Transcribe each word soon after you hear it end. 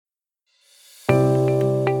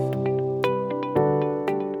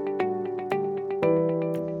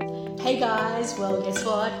Hey guys, well guess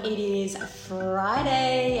what? It is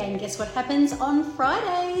Friday, and guess what happens on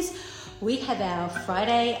Fridays? We have our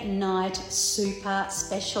Friday night super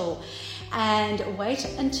special, and wait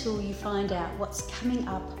until you find out what's coming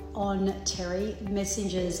up on Terry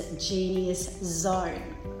Messenger's Genius Zone.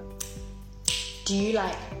 Do you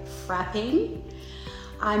like frapping?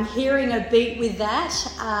 I'm hearing a beat with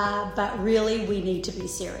that, but really we need to be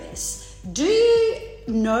serious. Do you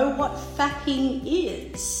know what fapping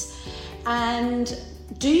is? And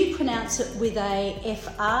do you pronounce it with a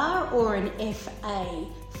FR or an FA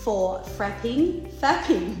for frapping?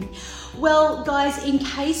 Fapping. Well, guys, in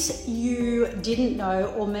case you didn't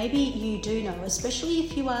know, or maybe you do know, especially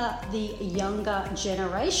if you are the younger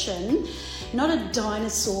generation, not a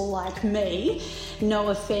dinosaur like me, no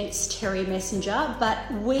offense, Terry Messenger,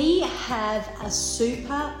 but we have a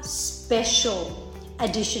super special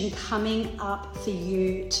edition coming up for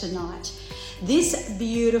you tonight. This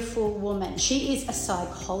beautiful woman, she is a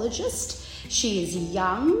psychologist, she is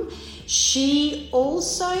young, she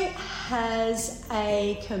also has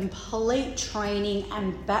a complete training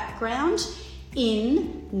and background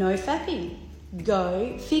in no fapping.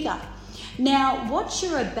 Go figure. Now, what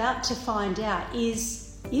you're about to find out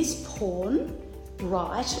is porn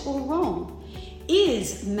right or wrong?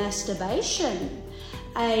 Is masturbation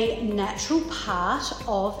a natural part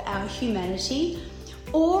of our humanity,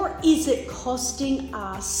 or is it costing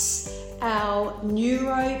us our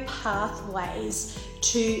neuro pathways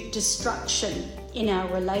to destruction in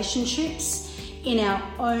our relationships, in our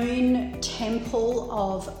own temple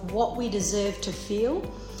of what we deserve to feel?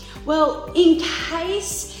 Well, in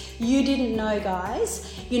case you didn't know,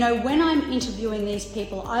 guys, you know, when I'm interviewing these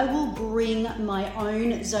people, I will bring my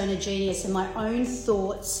own zone of genius and my own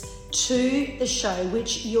thoughts to the show,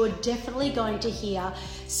 which you're definitely going to hear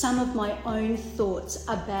some of my own thoughts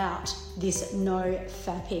about this no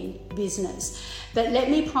fapping business. But let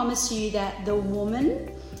me promise you that the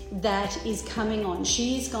woman that is coming on,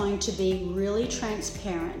 she is going to be really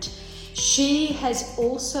transparent. She has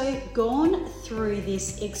also gone through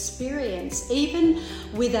this experience, even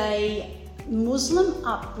with a Muslim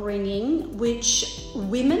upbringing, which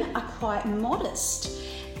women are quite modest.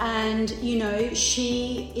 And, you know,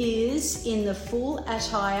 she is in the full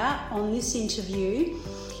attire on this interview,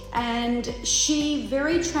 and she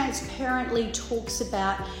very transparently talks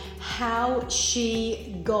about how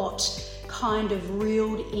she got kind of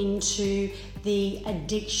reeled into the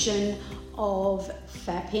addiction of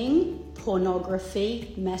fapping,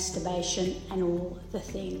 pornography, masturbation, and all the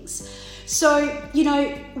things. So, you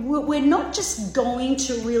know, we're not just going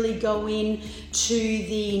to really go into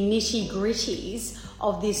the nitty-gritties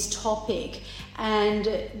of this topic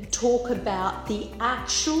and talk about the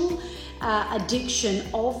actual addiction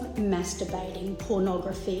of masturbating,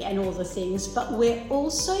 pornography, and all the things, but we're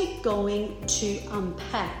also going to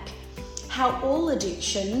unpack how all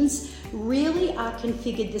addictions really are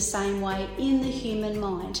configured the same way in the human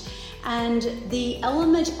mind. And the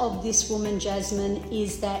element of this woman, Jasmine,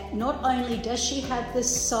 is that not only does she have the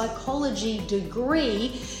psychology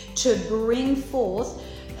degree to bring forth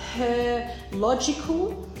her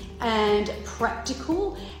logical and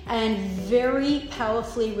practical and very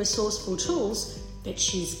powerfully resourceful tools, but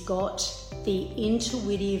she's got the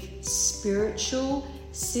intuitive spiritual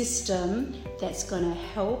system that's going to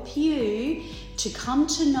help you to come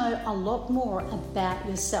to know a lot more about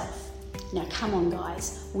yourself. Now, come on,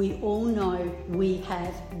 guys. We all know we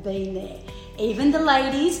have been there. Even the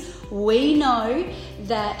ladies, we know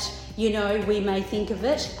that, you know, we may think of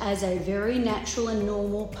it as a very natural and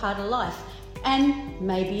normal part of life. And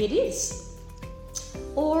maybe it is.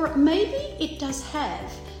 Or maybe it does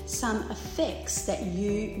have some effects that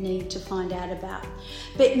you need to find out about.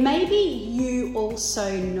 But maybe you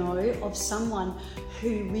also know of someone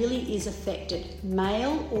who really is affected,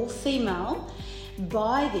 male or female,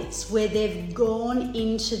 by this, where they've gone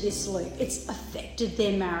into this loop. It's affected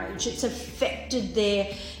their marriage, it's affected their,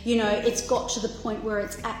 you know, it's got to the point where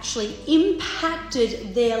it's actually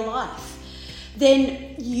impacted their life.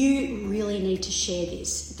 Then you really need to share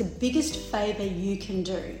this. The biggest favor you can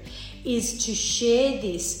do is to share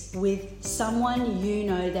this with someone you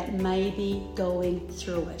know that may be going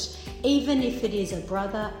through it. Even if it is a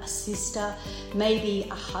brother, a sister, maybe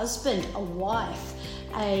a husband, a wife,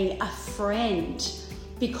 a friend.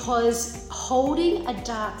 Because holding a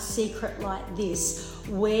dark secret like this,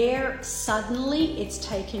 where suddenly it's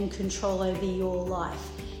taken control over your life,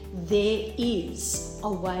 there is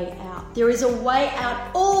a way out. There is a way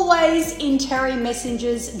out always in Terry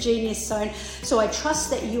Messenger's Genius Zone. So I trust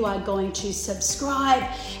that you are going to subscribe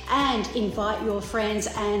and invite your friends,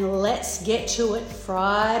 and let's get to it.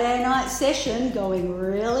 Friday night session going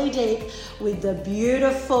really deep with the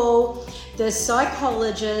beautiful, the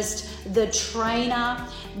psychologist, the trainer,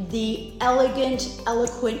 the elegant,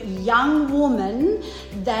 eloquent young woman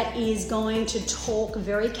that is going to talk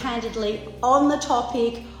very candidly on the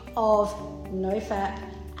topic of NoFap,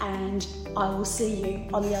 and I will see you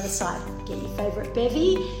on the other side. Get your favorite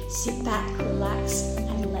bevy, sit back, relax,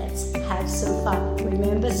 and let's have some fun.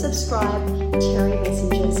 Remember, subscribe, Terry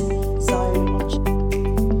Messenger's Zone of.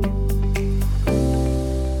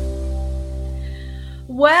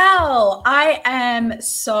 Wow, I am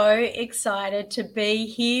so excited to be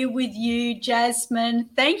here with you, Jasmine.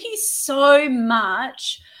 Thank you so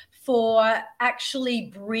much for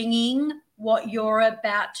actually bringing what you're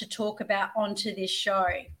about to talk about onto this show.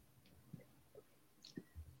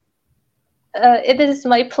 It is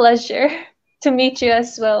my pleasure to meet you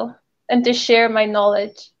as well and to share my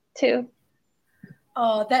knowledge too.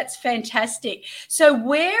 Oh, that's fantastic. So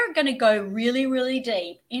we're going to go really, really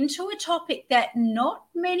deep into a topic that not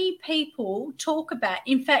many people talk about.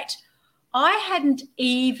 In fact, I hadn't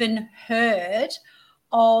even heard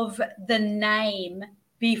of the name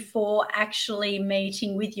before actually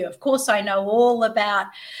meeting with you. Of course, I know all about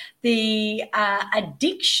the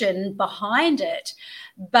addiction behind it,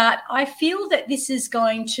 but I feel that this is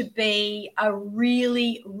going to be a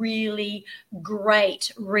really, really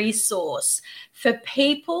great resource for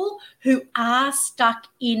people who are stuck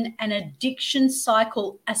in an addiction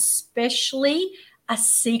cycle, especially a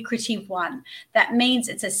secretive one. That means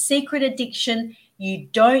it's a secret addiction you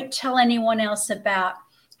don't tell anyone else about,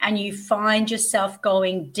 and you find yourself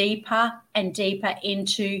going deeper and deeper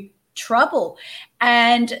into trouble.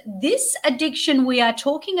 And this addiction we are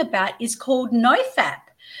talking about is called NoFap.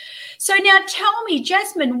 So now tell me,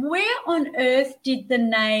 Jasmine, where on earth did the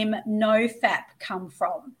name NoFap come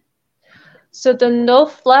from? So the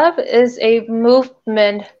NoFap is a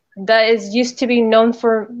movement that is used to be known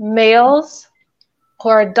for males who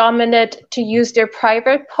are dominant to use their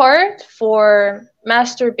private part for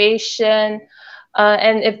masturbation,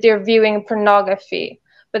 and if they're viewing pornography.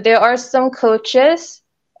 But there are some coaches,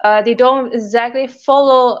 they don't exactly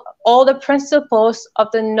follow all the principles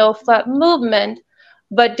of the NoFap movement,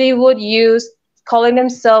 but they would use calling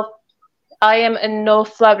themselves, I am a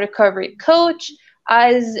NoFap recovery coach,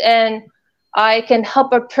 as in I can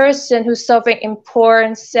help a person who's suffering in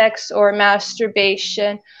porn, sex, or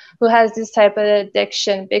masturbation, who has this type of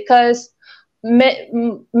addiction. Because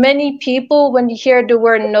many people, when you hear the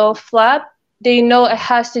word NoFap, they know it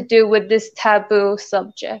has to do with this taboo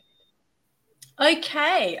subject.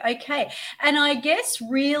 Okay. And I guess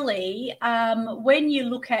really when you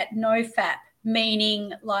look at NoFap,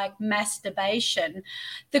 meaning like masturbation,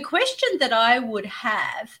 the question that I would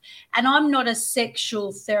have, and I'm not a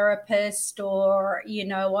sexual therapist or,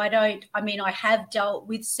 I have dealt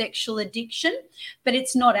with sexual addiction, but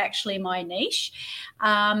it's not actually my niche.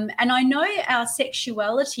 And I know our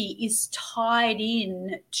sexuality is tied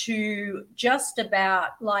in to just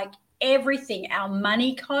about like everything, our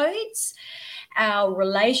money codes, our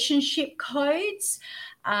relationship codes,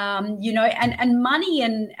 and money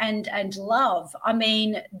and love. I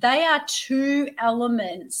mean, they are two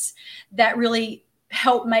elements that really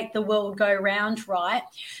help make the world go round, right?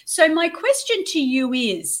 So my question to you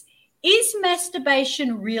is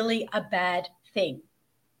masturbation really a bad thing?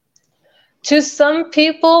 To some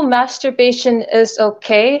people, masturbation is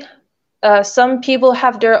okay. Some people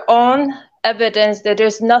have their own evidence that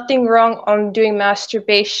there's nothing wrong on doing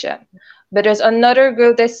masturbation. But there's another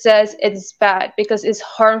group that says it's bad because it's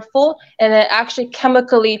harmful and it actually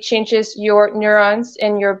chemically changes your neurons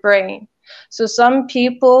in your brain. So some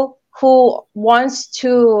people who wants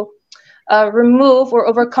to remove or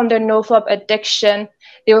overcome their NoFap addiction,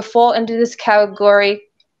 they will fall into this category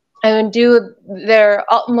and do their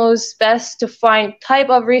utmost best to find type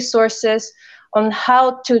of resources on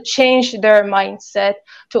how to change their mindset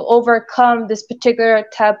to overcome this particular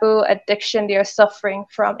taboo addiction they are suffering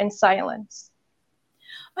from in silence.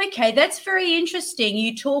 Okay, that's very interesting.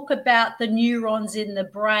 You talk about the neurons in the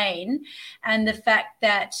brain and the fact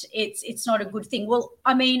that it's not a good thing. Well,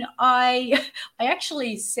 I mean, I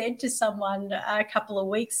actually said to someone a couple of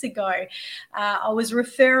weeks ago, I was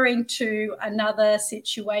referring to another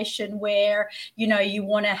situation where, you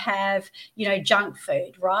want to have, junk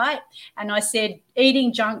food, right? And I said,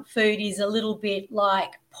 eating junk food is a little bit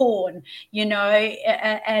like porn,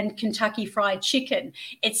 and Kentucky Fried Chicken.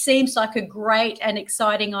 It seems like a great and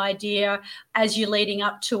exciting idea as you're leading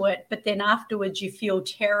up to it, but then afterwards you feel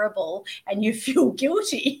terrible and you feel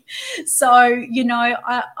guilty. So,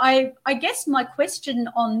 I guess my question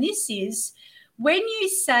on this is, when you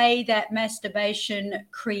say that masturbation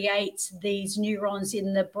creates these neurons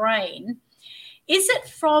in the brain, is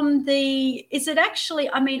it actually,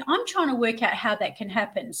 I'm trying to work out how that can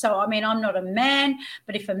happen. So, I'm not a man,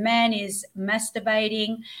 but if a man is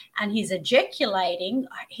masturbating and he's ejaculating,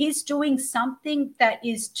 he's doing something that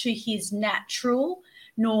is to his natural,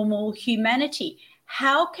 normal humanity.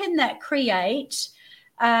 How can that create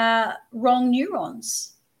wrong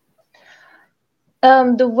neurons?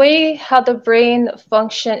 The way how the brain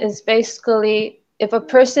function is basically, if a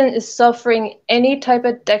person is suffering any type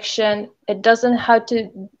of addiction, it doesn't have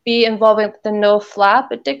to be involving the no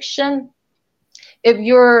flap addiction. If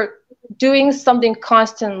you're doing something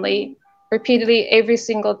constantly, repeatedly, every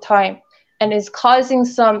single time, and is causing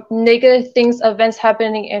some negative things, events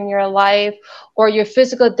happening in your life, or you're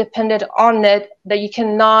physically dependent on it, that you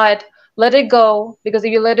cannot let it go, because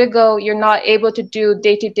if you let it go, you're not able to do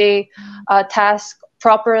day-to-day tasks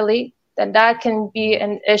properly, then that can be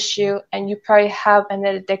an issue, and you probably have an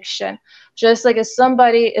addiction. Just like if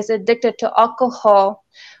somebody is addicted to alcohol,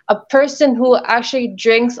 a person who actually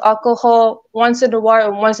drinks alcohol once in a while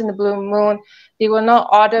or once in the blue moon, they will not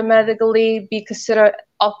automatically be considered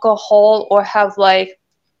alcohol or have like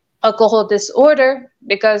alcohol disorder,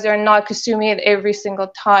 because they're not consuming it every single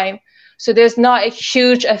time. So there's not a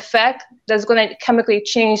huge effect that's going to chemically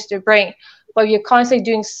change the brain. But if you're constantly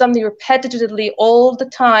doing something repetitively all the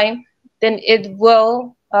time, then it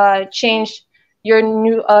will change your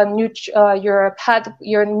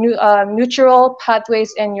neutral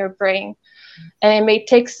pathways in your brain. And it may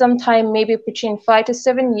take some time, maybe between 5 to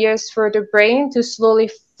 7 years, for the brain to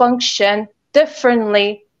slowly function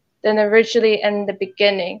differently than originally in the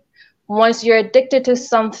beginning. Once you're addicted to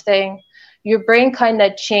something, your brain kind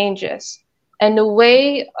of changes. And the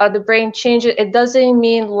way the brain changes, it doesn't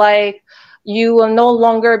mean like you will no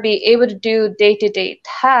longer be able to do day-to-day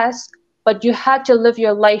tasks, but you have to live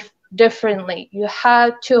your life differently. You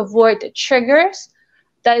have to avoid the triggers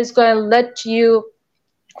that is going to let you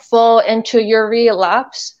fall into your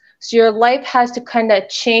relapse. So your life has to kind of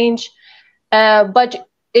change. But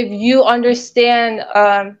if you understand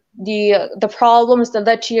the problems that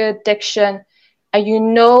led to your addiction, and you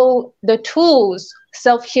know the tools,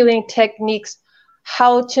 self-healing techniques,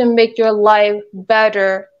 how to make your life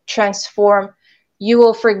better, transform, you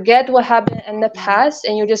will forget what happened in the past,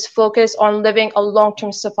 and you just focus on living a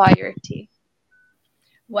long-term sobriety.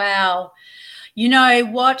 Wow. You know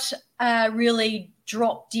what really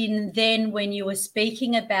dropped in then when you were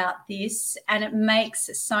speaking about this, and it makes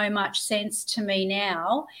so much sense to me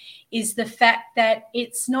now, is the fact that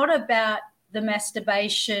it's not about the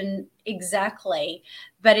masturbation exactly,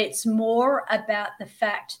 but it's more about the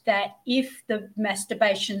fact that if the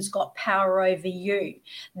masturbation's got power over you,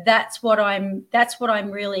 that's what I'm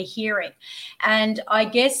really hearing. And I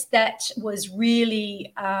guess that was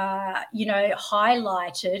really highlighted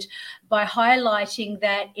by highlighting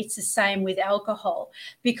that it's the same with alcohol,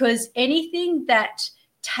 because anything that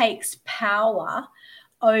takes power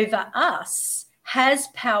over us has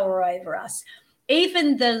power over us.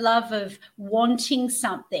 Even the love of wanting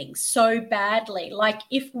something so badly, like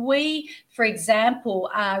if we, for example,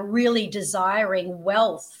 are really desiring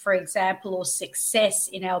wealth, for example, or success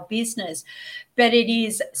in our business, but it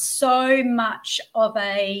is so much of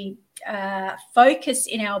a focus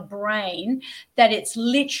in our brain that it's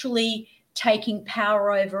literally taking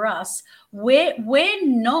power over us, we're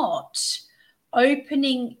not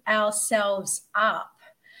opening ourselves up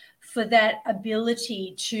for that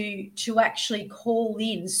ability to actually call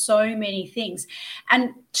in so many things.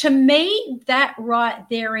 And to me, that right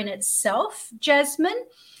there in itself, Jasmine,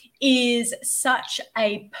 is such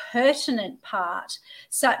a pertinent part,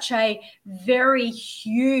 such a very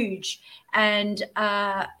huge and,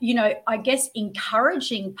 I guess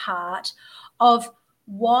encouraging part of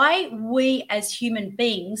why we as human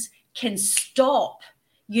beings can stop,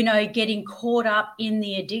 getting caught up in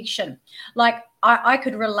the addiction. Like, I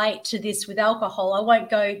could relate to this with alcohol. I won't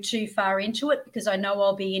go too far into it because I know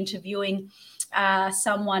I'll be interviewing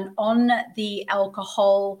someone on the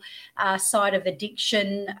alcohol side of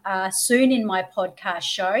addiction soon in my podcast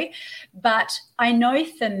show. But I know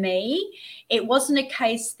for me, it wasn't a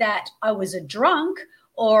case that I was a drunk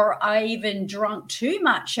or I even drank too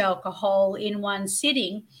much alcohol in one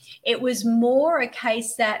sitting. It was more a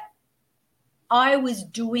case that I was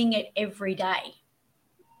doing it every day.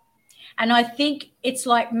 And I think it's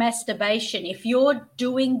like masturbation. If you're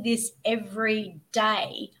doing this every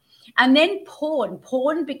day, and then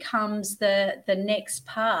porn becomes the next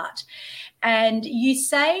part. And you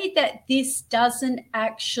say that this doesn't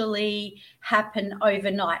actually happen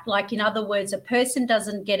overnight. Like, in other words, a person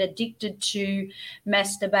doesn't get addicted to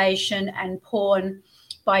masturbation and porn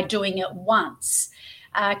by doing it once.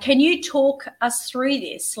 Can you talk us through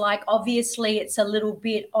this? Like, obviously, it's a little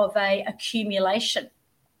bit of a accumulation.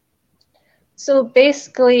 So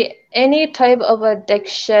basically, any type of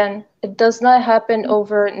addiction, it does not happen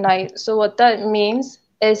overnight. So what that means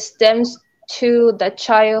is stems to the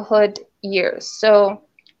childhood years. So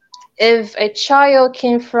if a child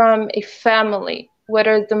came from a family,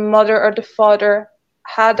 whether the mother or the father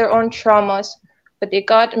had their own traumas, but they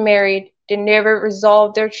got married, they never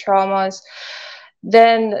resolved their traumas,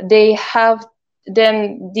 then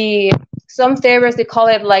some therapists, they call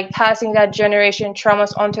it like passing that generation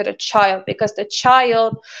traumas onto the child, because the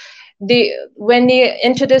child, when they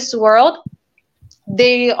enter this world,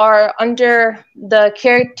 they are under the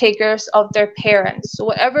caretakers of their parents. So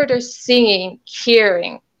whatever they're seeing,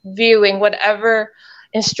 hearing, viewing, whatever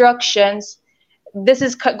instructions, this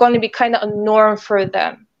is going to be kind of a norm for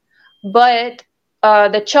them. But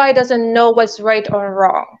the child doesn't know what's right or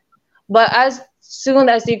wrong. But as soon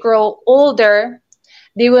as they grow older,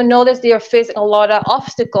 they will notice they are facing a lot of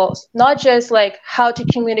obstacles, not just like how to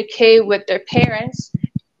communicate with their parents,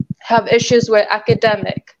 have issues with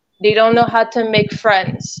academic. They don't know how to make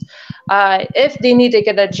friends. If they need to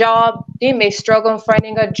get a job, they may struggle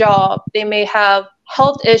finding a job. They may have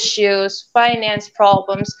health issues, finance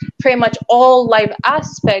problems, pretty much all life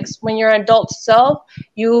aspects. When you're an adult self,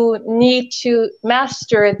 you need to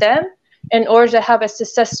master them in order to have a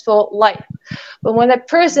successful life. But when a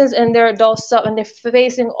person's in their adult self and they're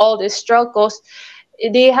facing all these struggles,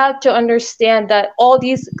 they have to understand that all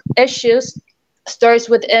these issues starts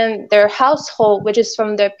within their household, which is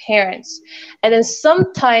from their parents. And then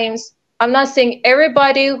sometimes, I'm not saying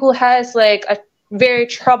everybody who has like a very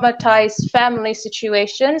traumatized family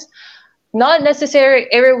situations, not necessarily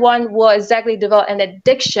everyone will exactly develop an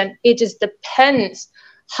addiction. It just depends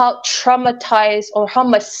how traumatized or how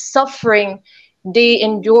much suffering they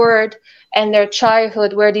endured in their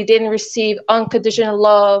childhood, where they didn't receive unconditional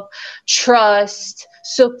love, trust,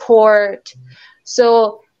 support.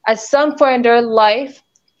 So at some point in their life,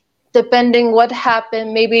 depending what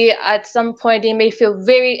happened, maybe at some point they may feel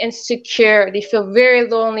very insecure, they feel very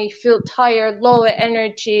lonely, feel tired, low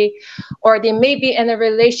energy, or they may be in a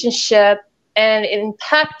relationship and it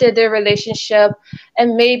impacted their relationship,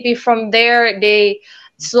 and maybe from there they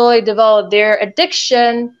slowly develop their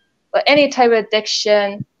addiction, or any type of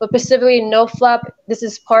addiction, but specifically NoFap. This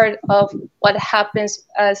is part of what happens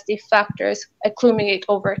as the factors accumulate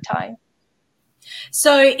over time.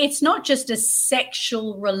 So it's not just a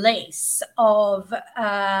sexual release of,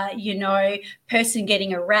 person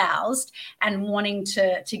getting aroused and wanting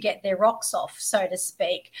to get their rocks off, so to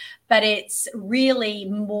speak, but it's really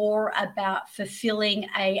more about fulfilling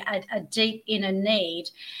a deep inner need,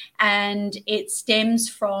 and it stems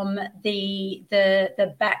from the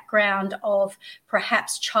background of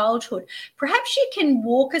perhaps childhood. Perhaps you can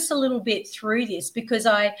walk us a little bit through this, because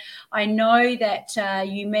I know that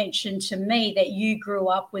you mentioned to me that you grew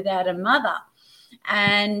up without a mother.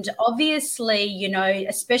 And obviously,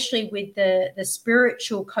 especially with the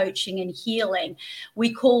spiritual coaching and healing,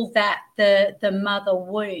 we call that the mother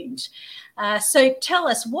wound. So tell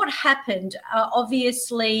us what happened.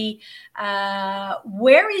 Obviously,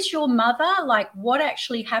 where is your mother? Like, what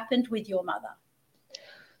actually happened with your mother?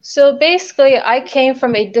 So basically, I came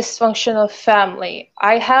from a dysfunctional family.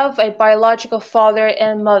 I have a biological father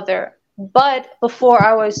and mother. But before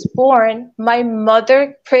I was born, my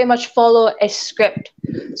mother pretty much followed a script.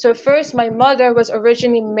 So first, my mother was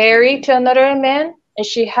originally married to another man, and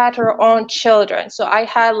she had her own children. So I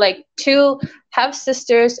had like 2 half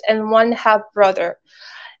sisters and 1 half brother.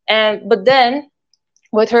 But then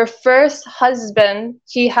with her first husband,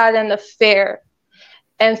 he had an affair.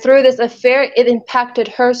 And through this affair, it impacted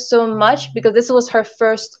her so much because this was her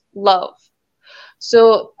first love.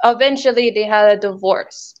 So eventually they had a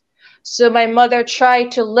divorce. So my mother tried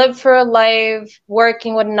to live her life,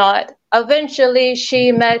 working, whatnot. Eventually,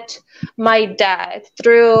 she met my dad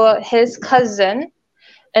through his cousin.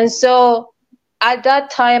 And so at that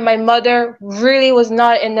time, my mother really was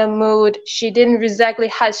not in the mood. She didn't exactly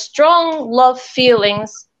have strong love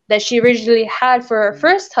feelings that she originally had for her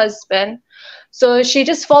first husband. So she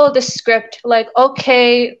just followed the script, like,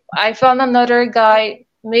 okay, I found another guy.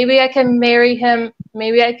 Maybe I can marry him.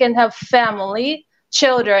 Maybe I can have family,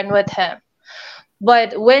 children with him.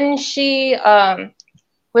 But when she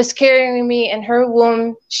was carrying me in her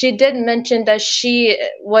womb, she did mention that she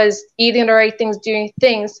was eating the right things, doing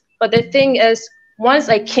things. But the thing is, once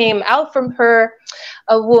I came out from her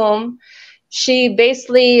womb, she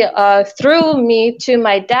basically threw me to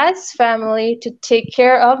my dad's family to take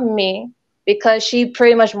care of me because she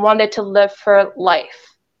pretty much wanted to live her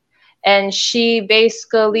life. And she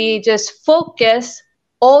basically just focused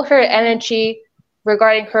all her energy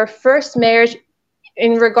regarding her first marriage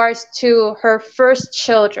in regards to her first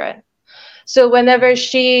children. So whenever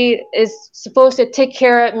she is supposed to take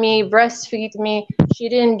care of me, breastfeed me, she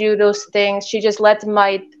didn't do those things. She just let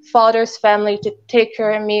my father's family to take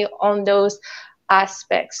care of me on those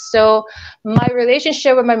aspects. So my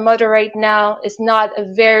relationship with my mother right now is not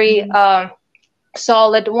a very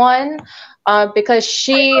solid one because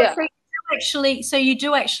she So you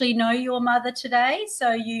do actually know your mother today.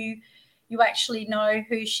 So you actually know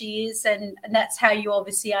who she is, and that's how you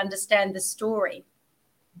obviously understand the story.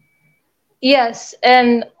 Yes,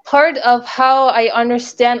 and part of how I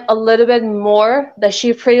understand a little bit more that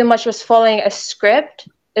she pretty much was following a script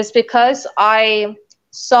is because I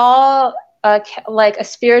saw like a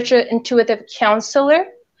spiritual intuitive counselor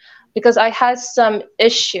because I had some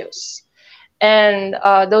issues. And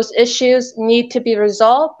those issues need to be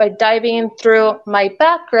resolved by diving in through my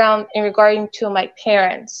background in regarding to my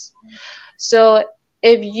parents. So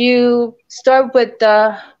if you start with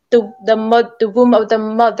the womb of the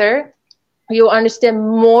mother, you will understand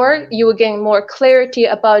more, you will gain more clarity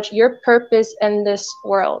about your purpose in this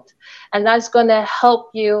world. And that's going to help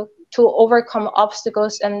you to overcome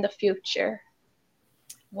obstacles in the future.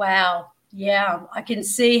 Wow. Yeah, I can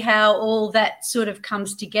see how all that sort of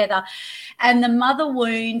comes together. And the mother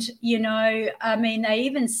wound, I mean, they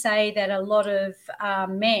even say that a lot of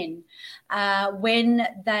men, when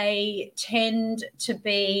they tend to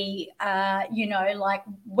be, like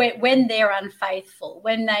when they're unfaithful,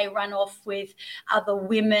 when they run off with other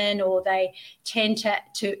women, or they tend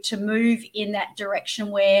to move in that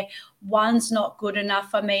direction where one's not good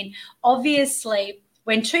enough. I mean, obviously,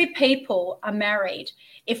 when two people are married,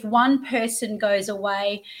 if one person goes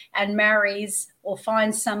away and marries or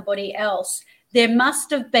finds somebody else, there must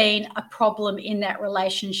have been a problem in that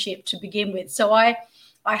relationship to begin with. So I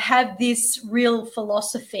have this real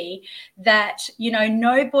philosophy that,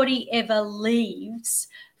 nobody ever leaves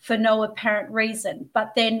for no apparent reason.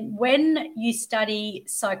 But then when you study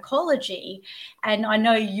psychology, and I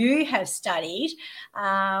know you have studied,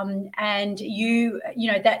 and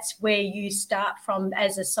that's where you start from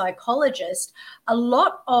as a psychologist, a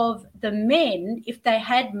lot of the men, if they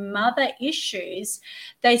had mother issues,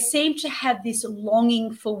 they seem to have this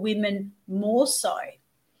longing for women more so.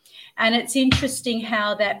 And it's interesting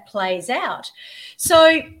how that plays out.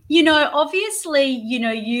 So, obviously,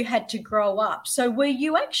 you had to grow up. So were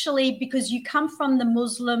you actually, because you come from the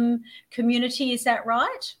Muslim community, is that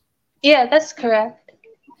right? Yeah, that's correct.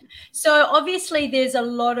 So obviously there's a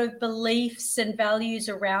lot of beliefs and values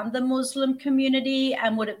around the Muslim community.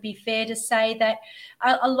 And would it be fair to say that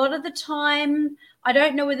a lot of the time, I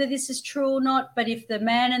don't know whether this is true or not, but if the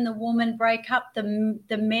man and the woman break up, the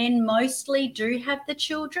men mostly do have the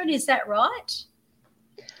children. Is that right?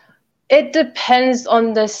 It depends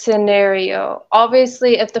on the scenario.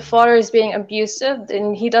 Obviously, if the father is being abusive,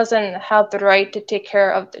 then he doesn't have the right to take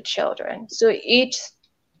care of the children. So each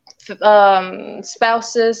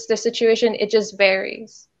spouses, the situation, it just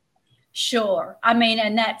varies. Sure. I mean,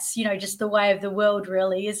 and that's, just the way of the world,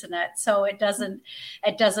 really, isn't it? So it doesn't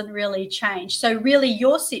really change. So really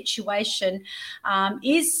your situation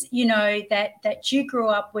is, that you grew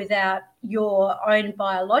up without your own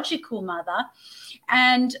biological mother.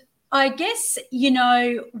 And I guess,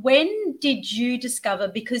 when did you discover,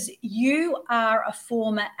 because you are a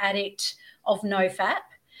former addict of NoFap,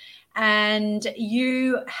 and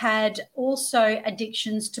you had also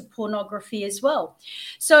addictions to pornography as well.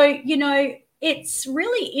 So, it's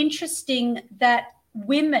really interesting that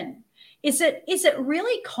women, is it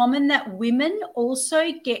really common that women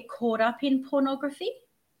also get caught up in pornography?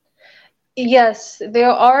 Yes,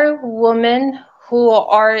 there are women who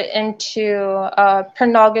are into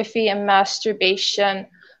pornography and masturbation.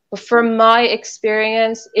 But from my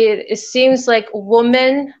experience, it seems like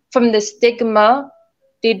women, from the stigma,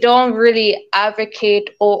 they don't really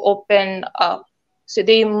advocate or open up. So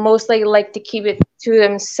they mostly like to keep it to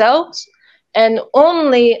themselves and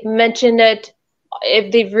only mention it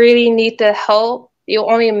if they really need the help. You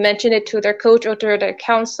only mention it to their coach or to their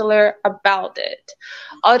counselor about it.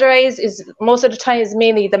 Otherwise, is most of the time is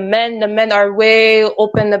mainly the men. The men are way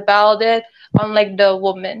open about it, unlike the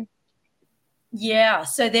women. Yeah,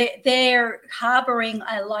 so they're harboring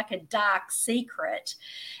like a dark secret,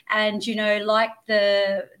 and like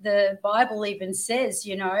the Bible even says,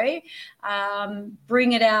 bring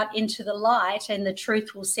it out into the light, and the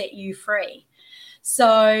truth will set you free.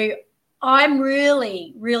 So I'm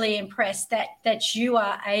really, really impressed that you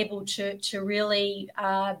are able to really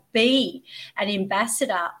be an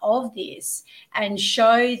ambassador of this and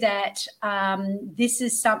show that this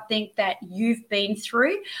is something that you've been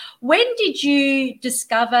through. When did you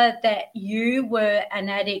discover that you were an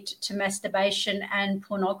addict to masturbation and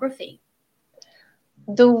pornography?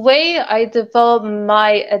 The way I developed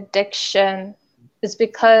my addiction is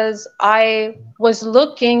because I was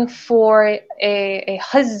looking for a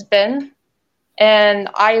husband, and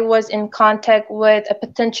I was in contact with a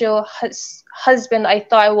potential husband I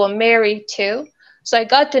thought I will marry to. So I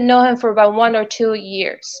got to know him for about 1 or 2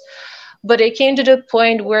 years. But it came to the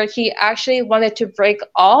point where he actually wanted to break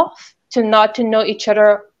off, to not to know each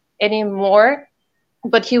other anymore,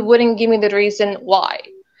 but he wouldn't give me the reason why.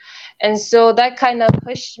 And so that kind of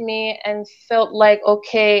pushed me and felt like,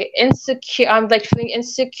 okay, insecure. I'm like feeling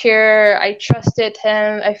insecure. I trusted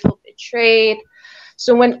him. I felt betrayed.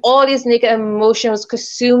 So when all these negative emotions was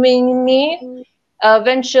consuming me,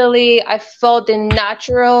 eventually I felt the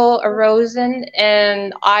natural erosion,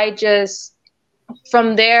 and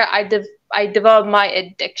from there, I developed my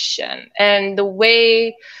addiction. And the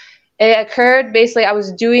way it occurred, basically, I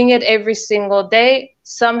was doing it every single day.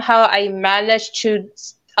 Somehow I managed to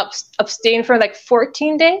abstain for like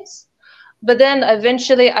 14 days. But then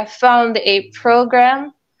eventually I found a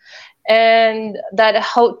program, and that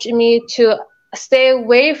helped me to stay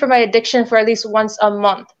away from my addiction for at least once a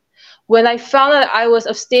month. When I found that I was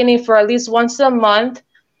abstaining for at least once a month,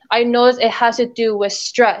 I noticed it has to do with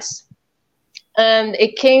stress. And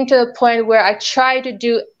it came to a point where I tried to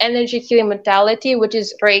do energy healing modality, which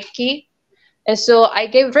is Reiki. And so I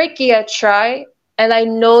gave Reiki a try, and I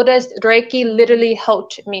noticed Reiki literally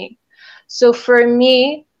helped me. So for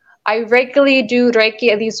me, I regularly do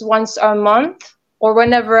Reiki at least once a month, or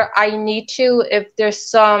whenever I need to, if there's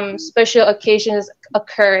some special occasions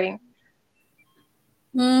occurring.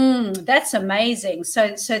 That's amazing.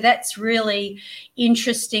 So that's really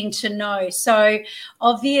interesting to know. So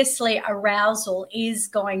obviously arousal is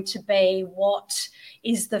going to be what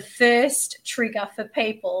is the first trigger for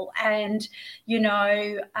people. And,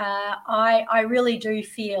 I really do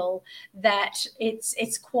feel that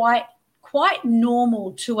it's quite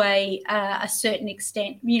normal to a certain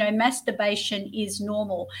extent. Masturbation is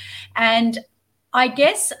normal. And I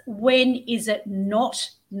guess, when is it not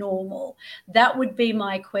normal? That would be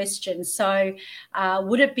my question. So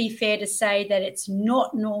would it be fair to say that it's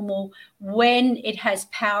not normal when it has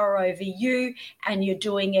power over you and you're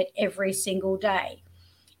doing it every single day?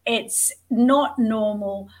 It's not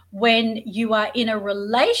normal when you are in a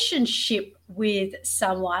relationship with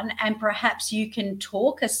someone, and perhaps you can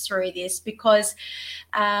talk us through this, because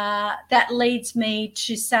that leads me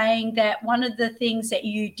to saying that one of the things that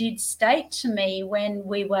you did state to me when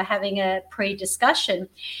we were having a pre-discussion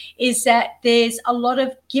is that there's a lot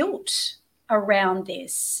of guilt around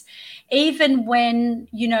this, even when,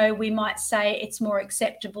 we might say it's more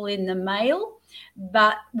acceptable in the male.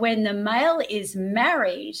 But when the male is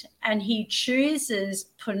married and he chooses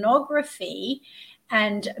pornography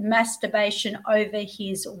and masturbation over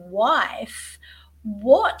his wife,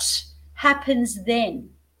 what happens then?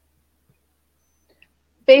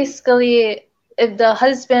 Basically, if the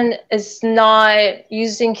husband is not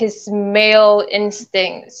using his male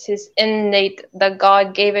instincts, his innate that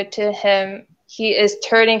God gave it to him, he is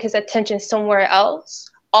turning his attention somewhere else.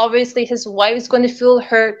 Obviously, his wife is going to feel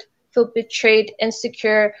hurt, feel betrayed,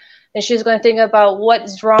 insecure, and she's going to think about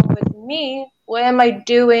what's wrong with me. What am I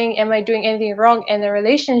doing? Am I doing anything wrong in the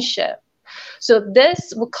relationship? So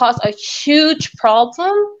this will cause a huge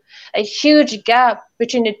problem, a huge gap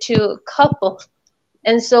between the two couples.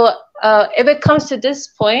 And so if it comes to this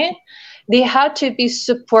point, they have to be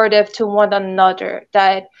supportive to one another.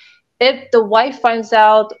 That if the wife finds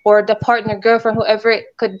out, or the partner, girlfriend, whoever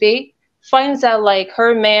it could be, finds out like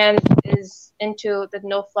her man is into the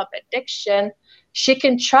no-flap addiction, she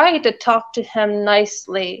can try to talk to him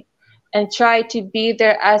nicely and try to be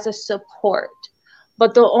there as a support.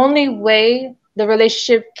 But the only way the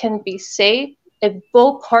relationship can be safe if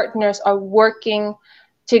both partners are working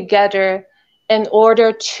together in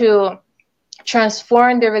order to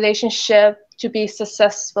transform the relationship to be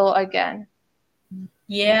successful again.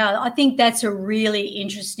 Yeah, I think that's a really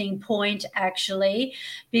interesting point, actually,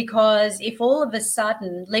 because if all of a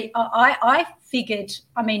sudden, I figured,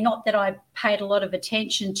 I mean, not that I paid a lot of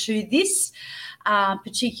attention to this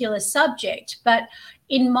particular subject, but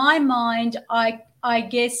in my mind, I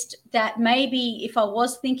guessed that maybe if I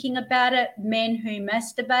was thinking about it, men who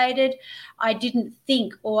masturbated, I didn't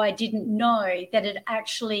think or I didn't know that it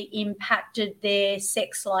actually impacted their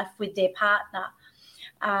sex life with their partner.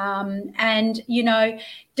 And,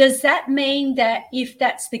 does that mean that if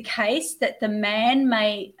that's the case, that the man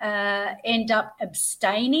may end up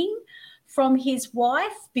abstaining from his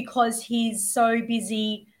wife because he's so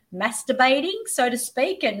busy masturbating, so to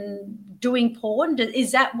speak, and doing porn?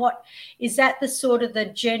 Is that the sort of the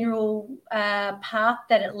general path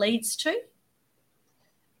that it leads to?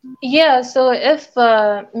 Yeah, so if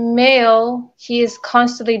a male, he is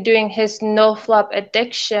constantly doing his no-flap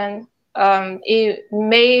addiction, he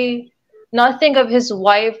may not think of his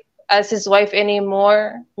wife as his wife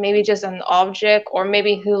anymore, maybe just an object, or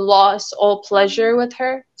maybe he lost all pleasure with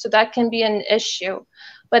her. So that can be an issue.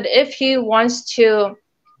 But if he wants to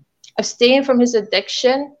abstain from his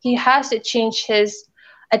addiction, he has to change his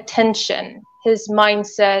attention, his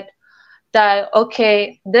mindset, that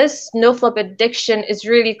okay, this no flip addiction is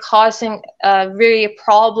really causing a really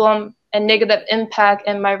problem and negative impact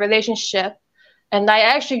in my relationship, and I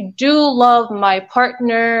actually do love my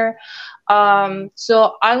partner,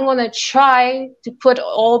 so I'm going to try to put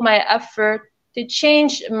all my effort to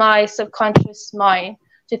change my subconscious mind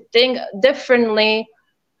to think differently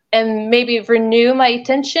and maybe renew my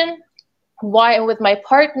attention while I'm with my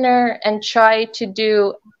partner and try to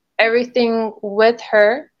do everything with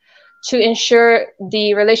her to ensure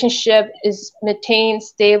the relationship is maintained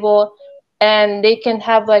stable and they can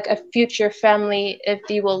have like a future family if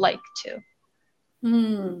they will like to.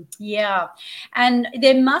 Yeah. And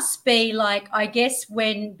there must be, like, I guess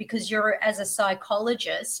because you're as a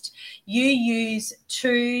psychologist, you use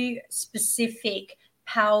two specific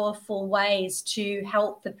powerful ways to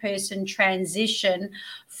help the person transition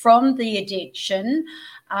from the addiction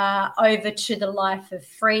over to the life of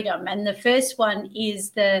freedom. And the first one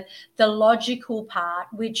is the logical part,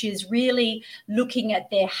 which is really looking at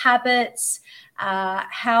their habits,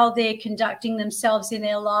 how they're conducting themselves in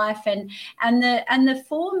their life, and the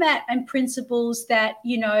format and principles that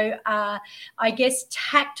are, I guess,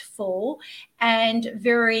 tactful and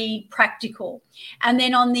very practical. And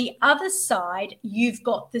then on the other side, you've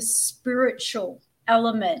got the spiritual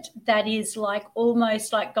element that is like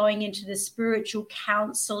almost like going into the spiritual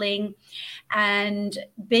counseling and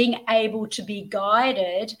being able to be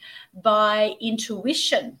guided by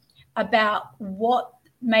intuition about what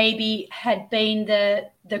maybe had been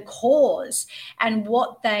the cause and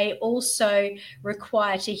what they also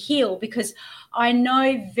require to heal. Because I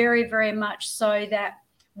know very, very much so that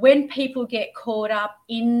when people get caught up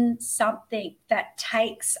in something that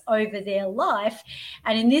takes over their life,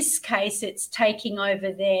 and in this case it's taking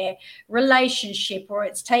over their relationship, or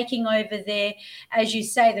it's taking over their, as you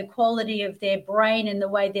say, the quality of their brain and the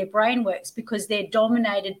way their brain works, because they're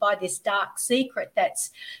dominated by this dark secret that's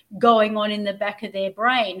going on in the back of their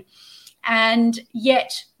brain. And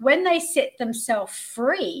yet when they set themselves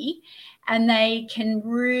free and they can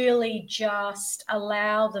really just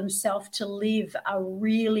allow themselves to live a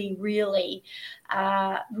really, really,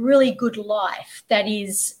 really good life that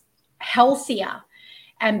is healthier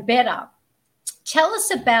and better. Tell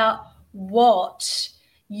us about what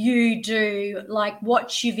you do, like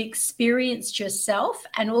what you've experienced yourself,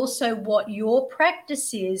 and also what your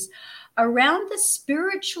practice is around the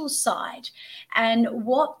spiritual side, and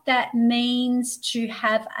what that means to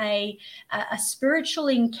have a spiritual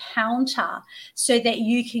encounter so that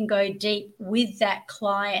you can go deep with that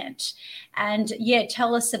client. And yeah,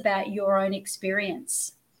 tell us about your own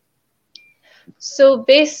experience. So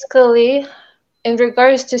basically, in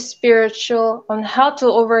regards to spiritual, on how to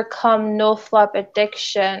overcome no flap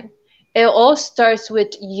addiction, it all starts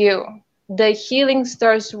with you. The healing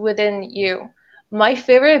starts within you. My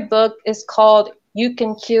favorite book is called You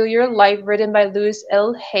Can Kill Your Life, written by Louise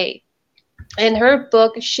L. Hay. In her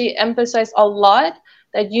book, she emphasized a lot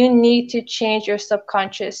that you need to change your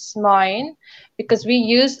subconscious mind, because we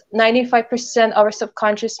use 95% of our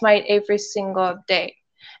subconscious mind every single day.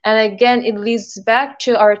 And again, it leads back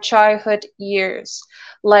to our childhood years,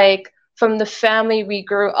 like from the family we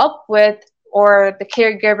grew up with or the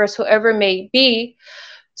caregivers, whoever may be.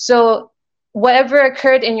 So whatever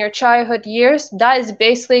occurred in your childhood years, that is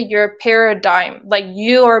basically your paradigm, like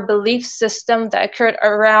your belief system that occurred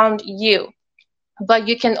around you. But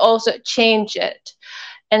you can also change it.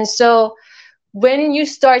 And so when you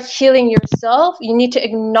start healing yourself, you need to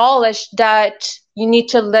acknowledge that you need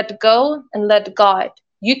to let go and let God.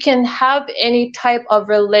 You can have any type of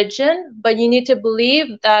religion, but you need to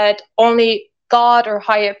believe that only God or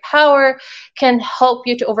higher power can help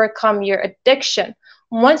you to overcome your addiction.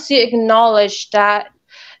 Once you acknowledge that,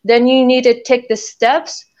 then you need to take the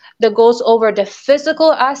steps that goes over the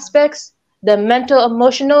physical aspects, the mental,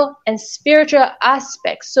 emotional, and spiritual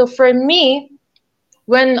aspects. So for me,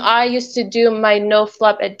 when I used to do my no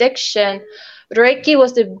flap addiction, Reiki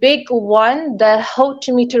was the big one that helped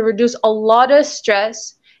me to reduce a lot of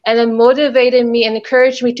stress and then motivated me and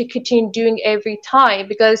encouraged me to continue doing every time,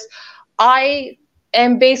 because I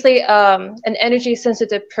am basically an energy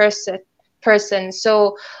sensitive person.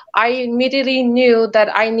 So I immediately knew that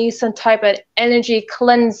I need some type of energy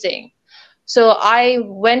cleansing. So I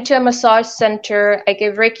went to a massage center. I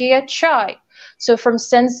gave Reiki a try. So from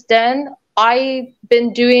since then, I've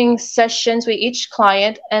been doing sessions with each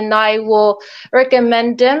client, and I will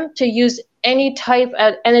recommend them to use any type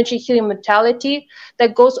of energy healing modality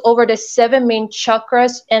that goes over the 7 main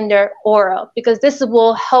chakras in their aura, because this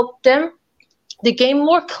will help them to gain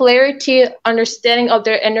more clarity, understanding of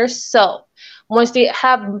their inner self. Once they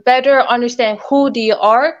have better understanding who they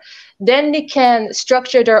are, then they can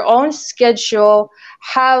structure their own schedule,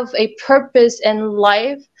 have a purpose in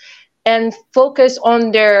life, and focus on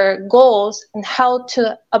their goals and how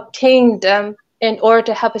to obtain them in order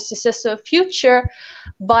to have a successful future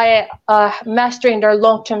by mastering their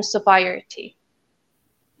long-term sobriety.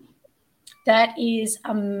 That is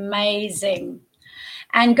amazing.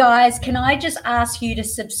 And guys, can I just ask you to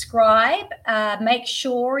subscribe? Make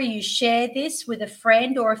sure you share this with a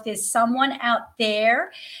friend, or if there's someone out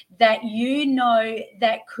there that you know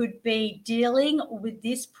that could be dealing with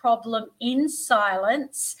this problem in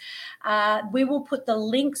silence. We will put the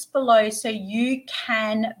links below so you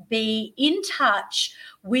can be in touch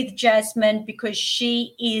with Jasmine, because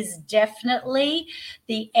she is definitely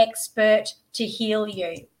the expert to heal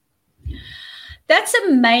you. That's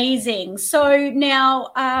amazing. So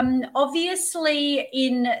now, obviously,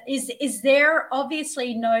 is there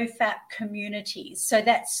obviously no FAP communities? So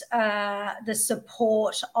that's the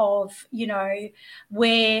support of,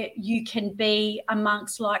 where you can be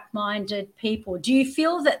amongst like-minded people. Do you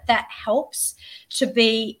feel that helps to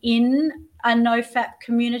be in a no FAP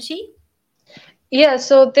community? Yeah,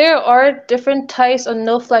 so there are different types of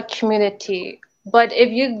no FAP community. But if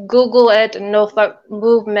you Google it, No Flap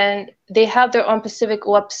Movement, they have their own specific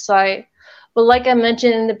website. But like I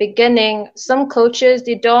mentioned in the beginning, some coaches,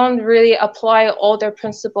 they don't really apply all their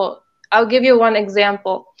principles. I'll give you one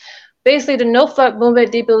example. Basically, the No Flap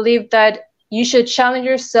Movement, they believe that you should challenge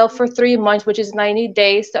yourself for 3 months, which is 90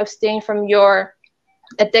 days, to abstain from your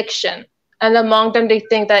addiction. And among them, they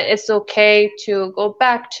think that it's okay to go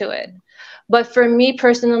back to it. But for me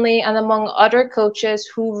personally, and among other coaches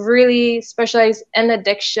who really specialize in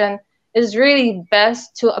addiction, it's really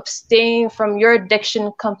best to abstain from your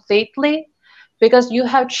addiction completely, because you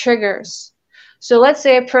have triggers. So let's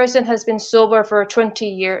say a person has been sober for 20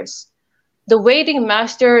 years. The way they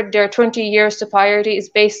master their 20 years sobriety is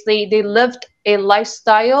basically they lived a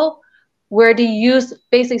lifestyle where they use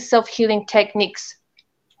basically self-healing techniques.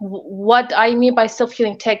 What I mean by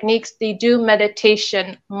self-healing techniques, they do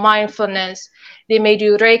meditation, mindfulness, they may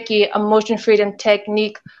do Reiki, emotion freedom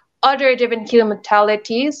technique, other different healing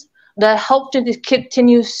modalities that help them to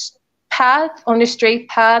continue on the straight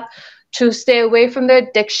path, to stay away from their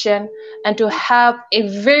addiction and to have a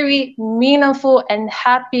very meaningful and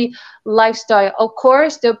happy lifestyle. Of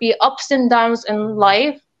course, there'll be ups and downs in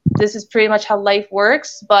life. This is pretty much how life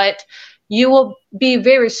works, but you will be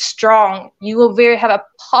very strong. You will have a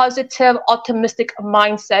positive, optimistic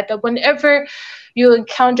mindset that whenever you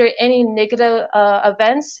encounter any negative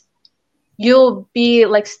events, you'll be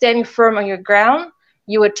like standing firm on your ground.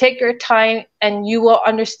 You will take your time and you will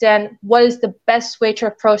understand what is the best way to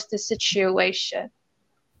approach the situation.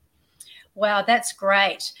 Wow, that's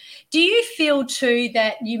great. Do you feel too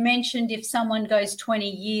that you mentioned if someone goes 20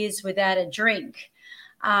 years without a drink,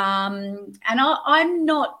 and I'm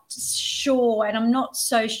not sure, and I'm not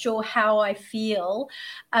so sure how I feel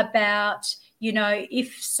about,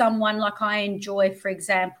 if someone like I enjoy, for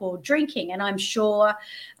example, drinking, and I'm sure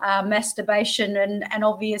masturbation, and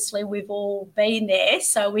obviously we've all been there,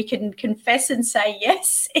 so we can confess and say,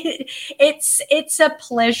 yes, it's a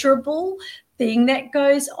pleasurable thing that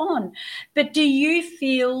goes on. But do you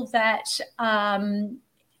feel that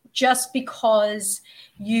just because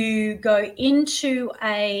you go into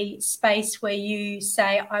a space where you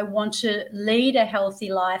say, I want to lead a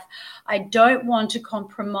healthy life. I don't want to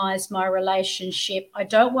compromise my relationship. I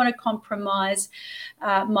don't want to compromise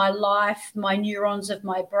my life, my neurons of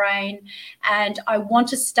my brain, and I want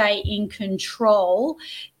to stay in control.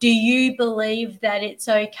 Do you believe that it's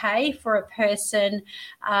okay for a person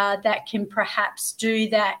that can perhaps do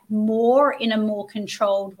that more in a more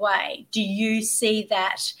controlled way? Do you see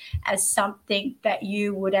that as something that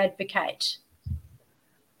you would advocate?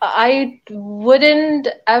 I wouldn't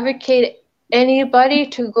advocate anybody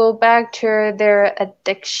to go back to their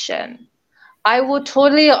addiction. I would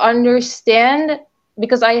totally understand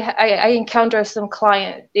because I encountered some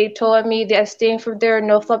client. They told me they are staying from their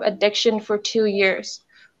no-flap addiction for 2 years,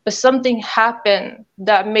 but something happened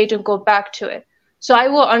that made them go back to it. So I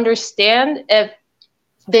will understand if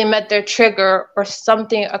they met their trigger or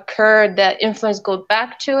something occurred that influenced go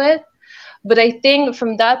back to it. But I think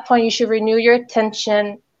from that point, you should renew your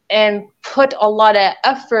attention and put a lot of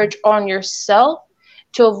effort on yourself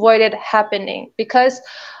to avoid it happening. Because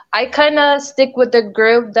I kind of stick with the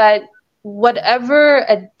group that whatever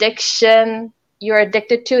addiction you're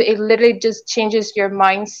addicted to, it literally just changes your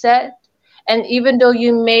mindset. And even though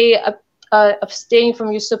you may abstain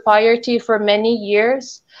from your sobriety for many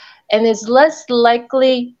years, and it's less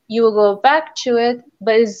likely you will go back to it,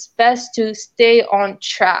 but it's best to stay on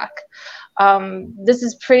track. This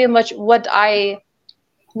is pretty much what I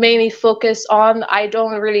mainly focus on. I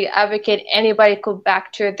don't really advocate anybody go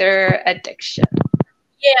back to their addiction.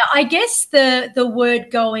 Yeah, I guess the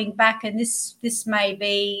word going back, and this may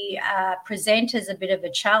be present as a bit of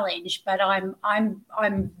a challenge, but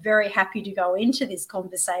I'm very happy to go into this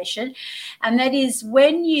conversation, and that is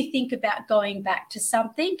when you think about going back to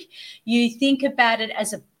something, you think about it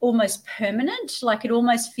as almost permanent, like it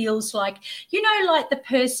almost feels like, like the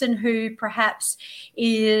person who perhaps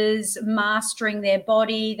is mastering their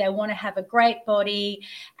body, they want to have a great body,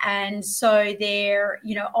 and so they're,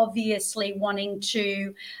 obviously wanting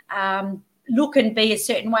to look and be a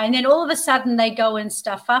certain way, and then all of a sudden they go and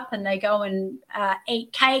stuff up and they go and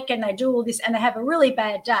eat cake and they do all this and they have a really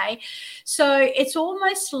bad day. So it's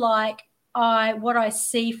almost like what I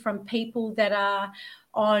see from people that are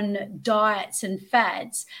on diets and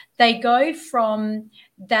fads, they go from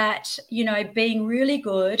that, being really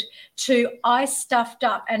good to I stuffed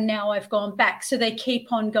up and now I've gone back. So they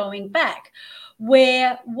keep on going back.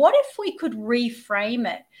 Where what if we could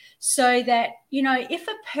reframe it so that, if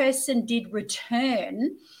a person did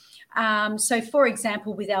return, so for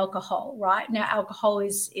example, with alcohol, right? Now, alcohol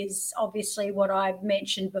is obviously what I've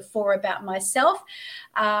mentioned before about myself.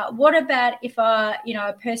 What about if a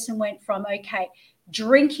person went from,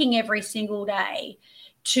 drinking every single day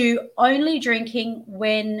to only drinking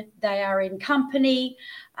when they are in company,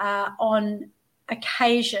 on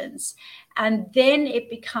occasions, and then it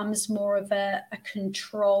becomes more of a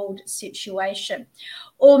controlled situation?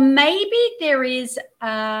 Or maybe there is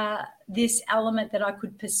this element that I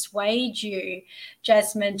could persuade you,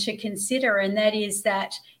 Jasmine, to consider, and that is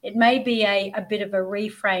that it may be a bit of a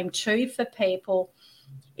reframe too for people.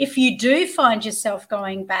 If you do find yourself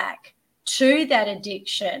going back to that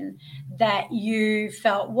addiction that you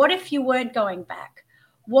felt, what if you weren't going back?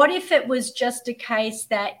 What if it was just a case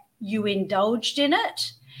that you indulged in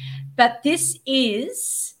it, but this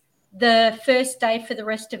is the first day for the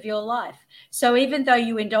rest of your life? So even though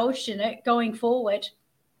you indulged in it, going forward,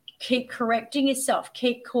 keep correcting yourself,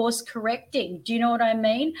 keep course correcting. Do you know what I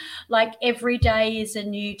mean? Like every day is a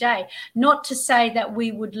new day. Not to say that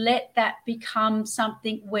we would let that become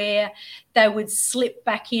something where they would slip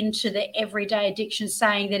back into the everyday addiction,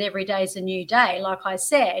 saying that every day is a new day, like I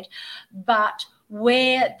said, but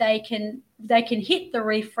where they can hit the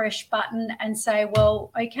refresh button and say,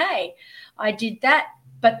 well, okay, I did that,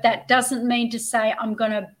 but that doesn't mean to say I'm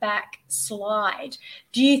going to backslide.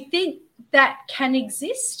 Do you think that can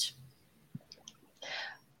exist?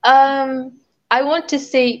 I want to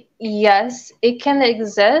say yes, it can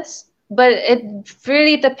exist, but it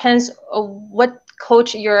really depends on what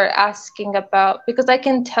coach you're asking about, because I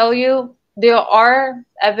can tell you there are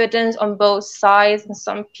evidence on both sides, and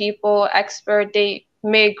some people, expert, they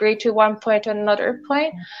may agree to one point or another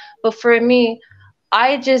point. But for me,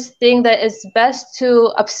 I just think that it's best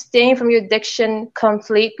to abstain from your addiction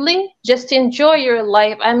completely, just to enjoy your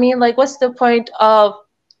life. I mean, like, what's the point of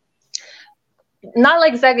not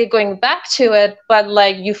like exactly going back to it, but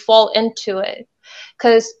like you fall into it?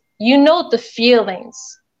 Because you know the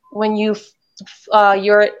feelings when you're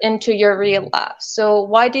into your relapse. So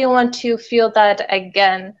why do you want to feel that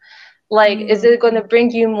again? Like, is it going to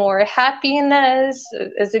bring you more happiness?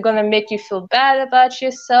 Is it going to make you feel bad about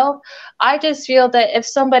yourself? I just feel that if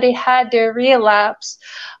somebody had their relapse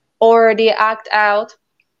or they act out,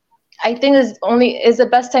 I think is the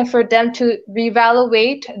best time for them to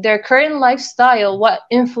reevaluate their current lifestyle, what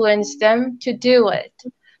influenced them to do it.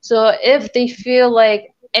 So if they feel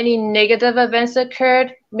like any negative events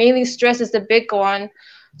occurred, mainly stress is the big one.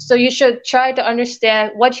 So you should try to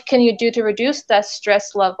understand what can you do to reduce that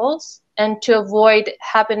stress levels and to avoid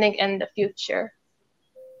happening in the future.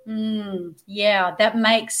 Yeah,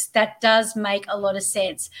 that does make a lot of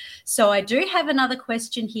sense. So I do have another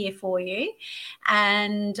question here for you,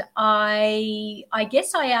 and I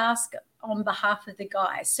guess I ask on behalf of the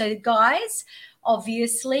guys. So the guys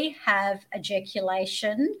obviously have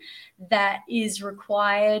ejaculation that is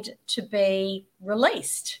required to be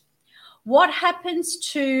released. What happens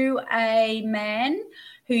to a man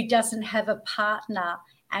who doesn't have a partner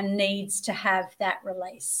and needs to have that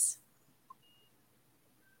release?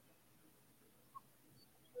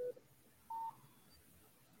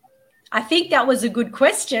 I think that was a good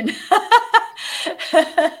question.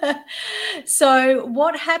 So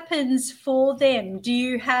what happens for them? Do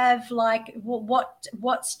you have like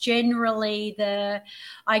what's generally the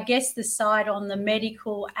side on the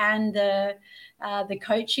medical and the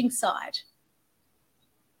coaching side?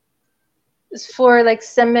 For like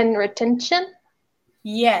semen retention?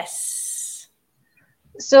 Yes.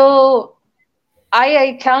 So I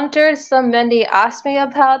encountered some men, they asked me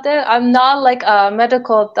about it. I'm not like a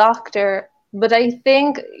medical doctor, but I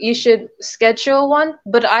think you should schedule one.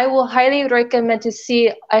 But I will highly recommend to see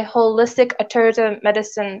a holistic alternative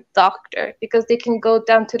medicine doctor because they can go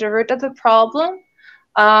down to the root of the problem.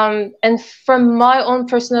 And from my own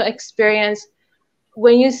personal experience,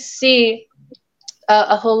 when you see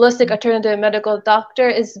a holistic alternative medical doctor,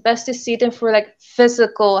 it's best to see them for like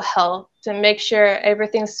physical health to make sure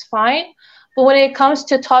everything's fine. But when it comes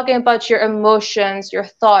to talking about your emotions, your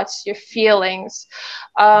thoughts, your feelings,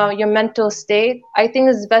 your mental state, I think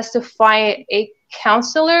it's best to find a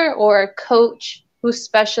counselor or a coach who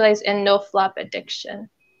specializes in no-flap addiction.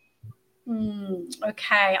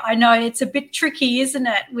 Okay, I know it's a bit tricky, isn't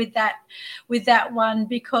it, with that one,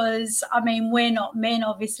 because I mean we're not men,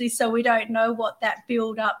 obviously, so we don't know what that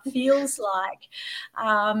build-up feels like.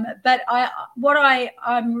 But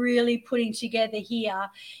I'm really putting together here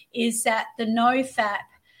is that the NoFap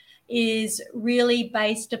is really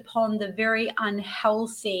based upon the very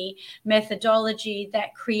unhealthy methodology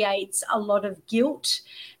that creates a lot of guilt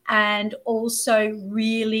and also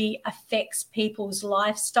really affects people's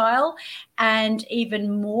lifestyle, and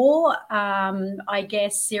even more,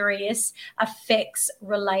 serious, affects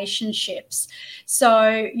relationships.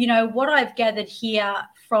 So, what I've gathered here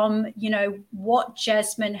from, what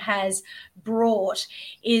Jasmine has brought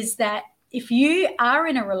is that if you are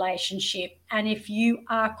in a relationship and if you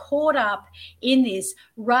are caught up in this,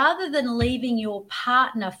 rather than leaving your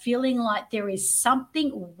partner feeling like there is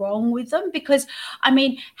something wrong with them, because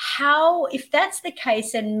if that's the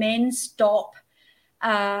case and men stop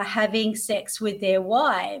having sex with their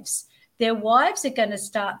wives are going to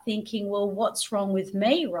start thinking, well, what's wrong with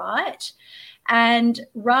me, right? And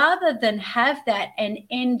rather than have that and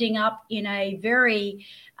ending up in a very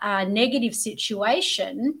negative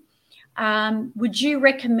situation, would you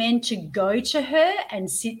recommend to go to her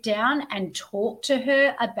and sit down and talk to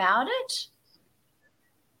her about it?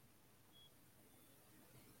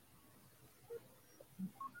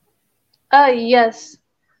 Yes,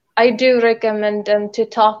 I do recommend them to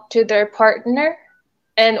talk to their partner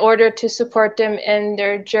in order to support them in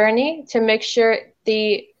their journey to make sure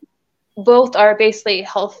they both are basically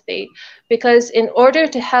healthy. Because in order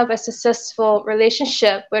to have a successful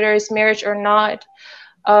relationship, whether it's marriage or not,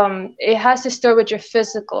 it has to start with your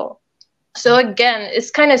physical. So again,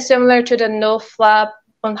 it's kind of similar to the NoFap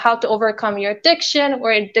on how to overcome your addiction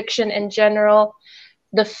or addiction in general.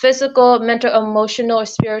 The physical, mental, emotional, or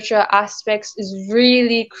spiritual aspects is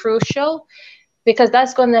really crucial because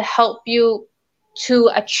that's going to help you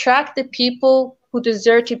to attract the people who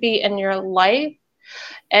deserve to be in your life,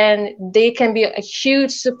 and they can be a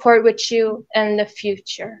huge support with you in the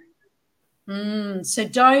future. So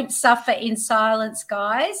don't suffer in silence,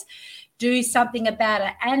 guys. Do something about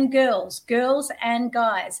it. And girls and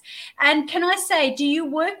guys. And can I say, do you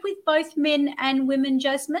work with both men and women,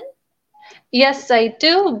 Jasmine? Yes, I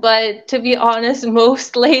do. But to be honest,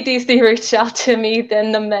 most ladies, they reach out to me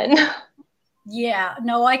than the men. Yeah,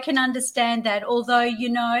 no, I can understand that. Although,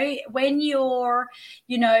 when you're,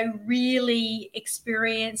 really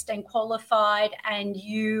experienced and qualified and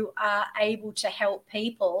you are able to help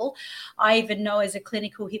people, I even know as a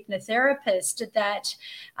clinical hypnotherapist that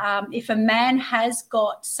if a man has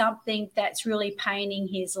got something that's really paining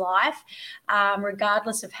his life,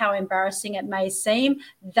 regardless of how embarrassing it may seem,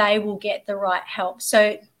 they will get the right help.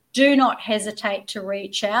 So do not hesitate to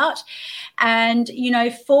reach out. And,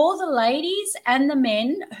 for the ladies and the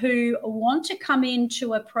men who want to come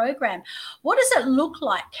into a program, what does it look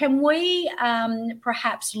like? Can we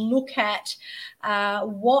perhaps look at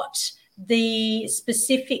what the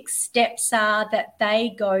specific steps are that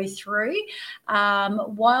they go through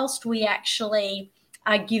whilst we actually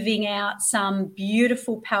are giving out some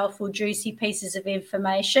beautiful, powerful, juicy pieces of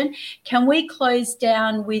information? Can we close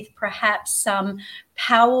down with perhaps some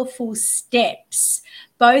powerful steps,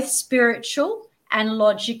 both spiritual and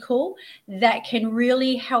logical, that can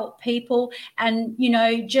really help people? And,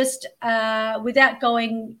 just without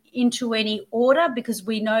going into any order, because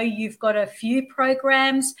we know you've got a few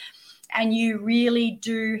programs and you really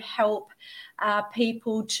do help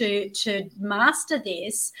people to master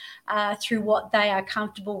this through what they are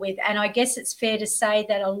comfortable with. And I guess it's fair to say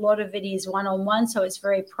that a lot of it is one-on-one, so it's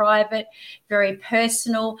very private, very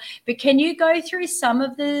personal. But can you go through some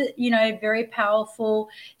of the, very powerful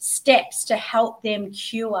steps to help them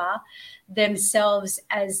cure themselves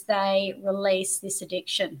as they release this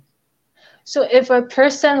addiction? So if a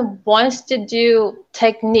person wants to do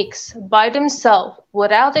techniques by themselves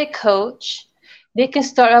without a coach, they can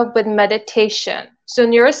start out with meditation. So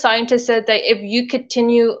neuroscientists said that if you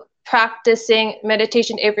continue practicing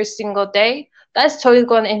meditation every single day, that's totally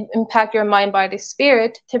going to impact your mind, body,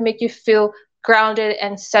 spirit to make you feel grounded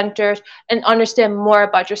and centered and understand more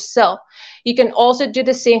about yourself. You can also do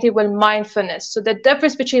the same thing with mindfulness. So the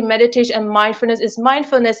difference between meditation and mindfulness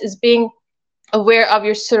is being aware of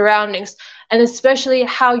your surroundings and especially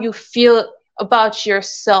how you feel about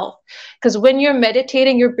yourself. Because when you're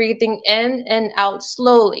meditating, you're breathing in and out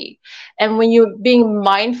slowly. And when you're being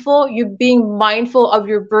mindful of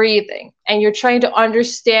your breathing. And you're trying to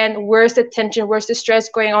understand where's the tension, where's the stress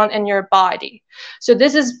going on in your body. So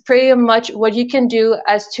this is pretty much what you can do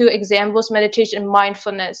as two examples, meditation and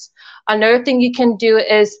mindfulness. Another thing you can do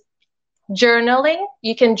is journaling.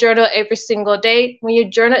 You can journal every single day. When you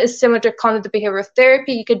journal, is similar to cognitive behavioral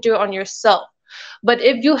therapy. You can do it on yourself. But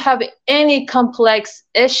if you have any complex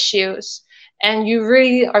issues and you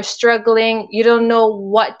really are struggling, you don't know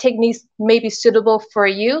what techniques may be suitable for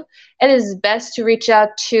you, it is best to reach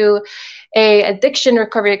out to a addiction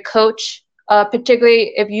recovery coach.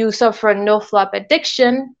 Particularly if you suffer a no-flap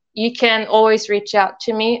addiction, you can always reach out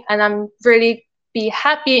to me, and I'm really be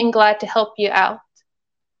happy and glad to help you out.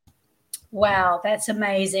 Wow, that's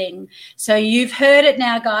amazing. So you've heard it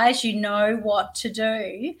now, guys. You know what to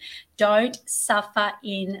do. Don't suffer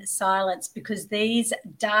in silence, because these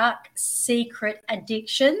dark secret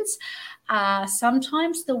addictions are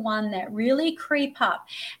sometimes the one that really creep up.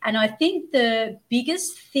 And I think the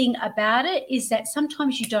biggest thing about it is that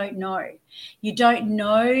sometimes you don't know. You don't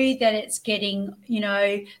know that it's getting,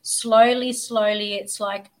 slowly, it's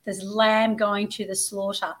like this lamb going to the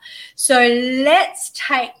slaughter. So let's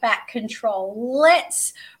take back control.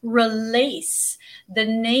 Let's release the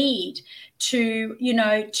need to,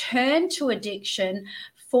 turn to addiction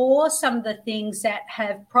for some of the things that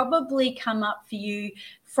have probably come up for you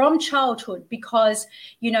from childhood, because,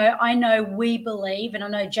 I know we believe, and I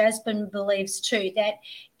know Jasmine believes too, that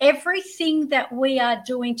everything that we are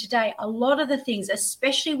doing today, a lot of the things,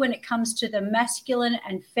 especially when it comes to the masculine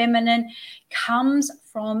and feminine, comes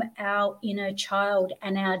from our inner child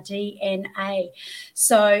and our DNA.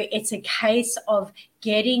 So it's a case of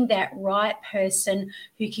getting that right person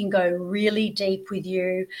who can go really deep with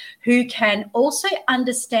you, who can also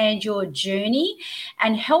understand your journey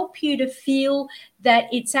and help you to feel that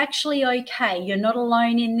it's actually okay. You're not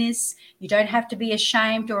alone in this. You don't have to be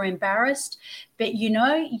ashamed or embarrassed, but you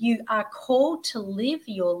are called to live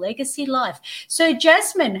your legacy life. So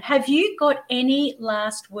Jasmine, have you got any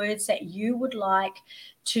last words that you would like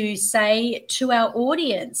to say to our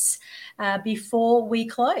audience before we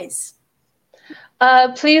close?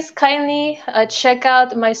 Please kindly check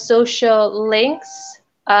out my social links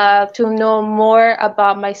to know more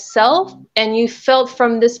about myself. And you felt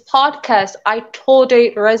from this podcast, I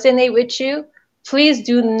totally resonate with you. Please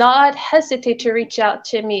do not hesitate to reach out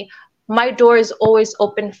to me. My door is always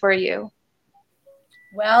open for you.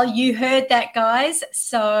 Well, you heard that, guys.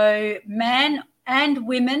 So men and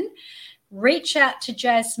women, reach out to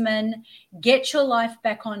Jasmine, get your life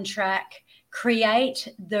back on track, create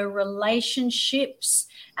the relationships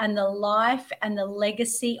and the life and the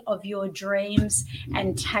legacy of your dreams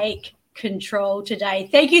and take control today.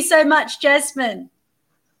 Thank you so much, Jasmine.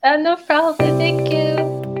 No problem. Thank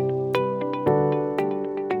you.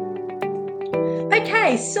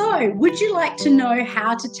 Okay, so would you like to know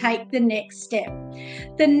how to take the next step?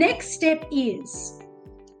 The next step is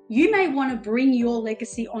you may want to bring your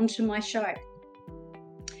legacy onto my show.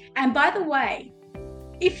 And by the way,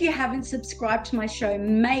 if you haven't subscribed to my show,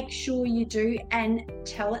 make sure you do and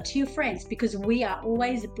tell it to your friends, because we are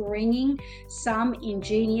always bringing some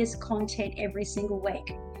ingenious content every single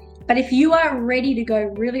week. But if you are ready to go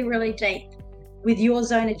really, really deep with your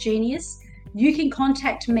zone of genius, you can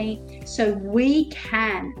contact me so we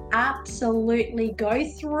can absolutely go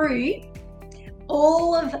through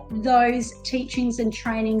all of those teachings and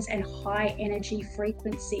trainings and high energy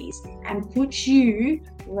frequencies and put you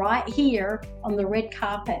right here on the red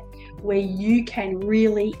carpet where you can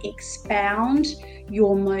really expound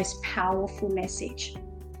your most powerful message.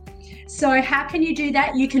 So how can you do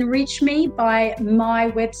that? You can reach me by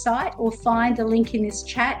my website or find the link in this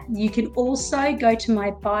chat. You can also go to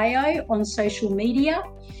my bio on social media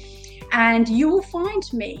and you will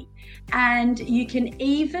find me. And you can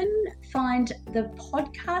even find the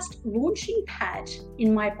podcast launching pad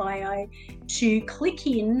in my bio to click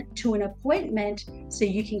in to an appointment so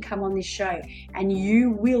you can come on this show. And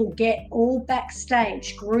you will get all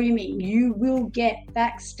backstage grooming. You will get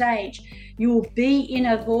backstage. You will be in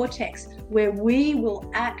a vortex where we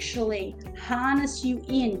will actually harness you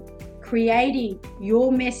in creating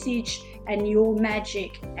your message and your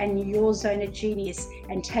magic and your zone of genius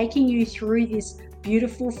and taking you through this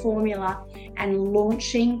beautiful formula and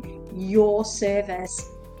launching your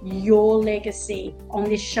service, your legacy on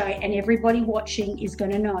this show. And everybody watching is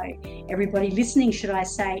going to know, everybody listening, should I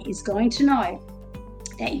say, is going to know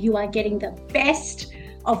that you are getting the best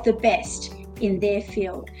of the best in their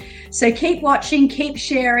field. So keep watching, keep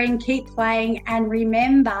sharing, keep playing, and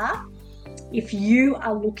remember, if you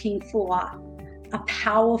are looking for a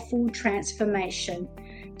powerful transformation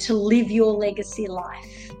to live your legacy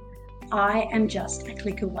life, I am just a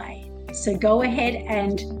click away. So go ahead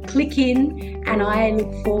and click in, and I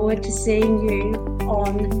look forward to seeing you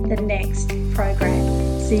on the next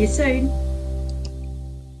program. See you soon.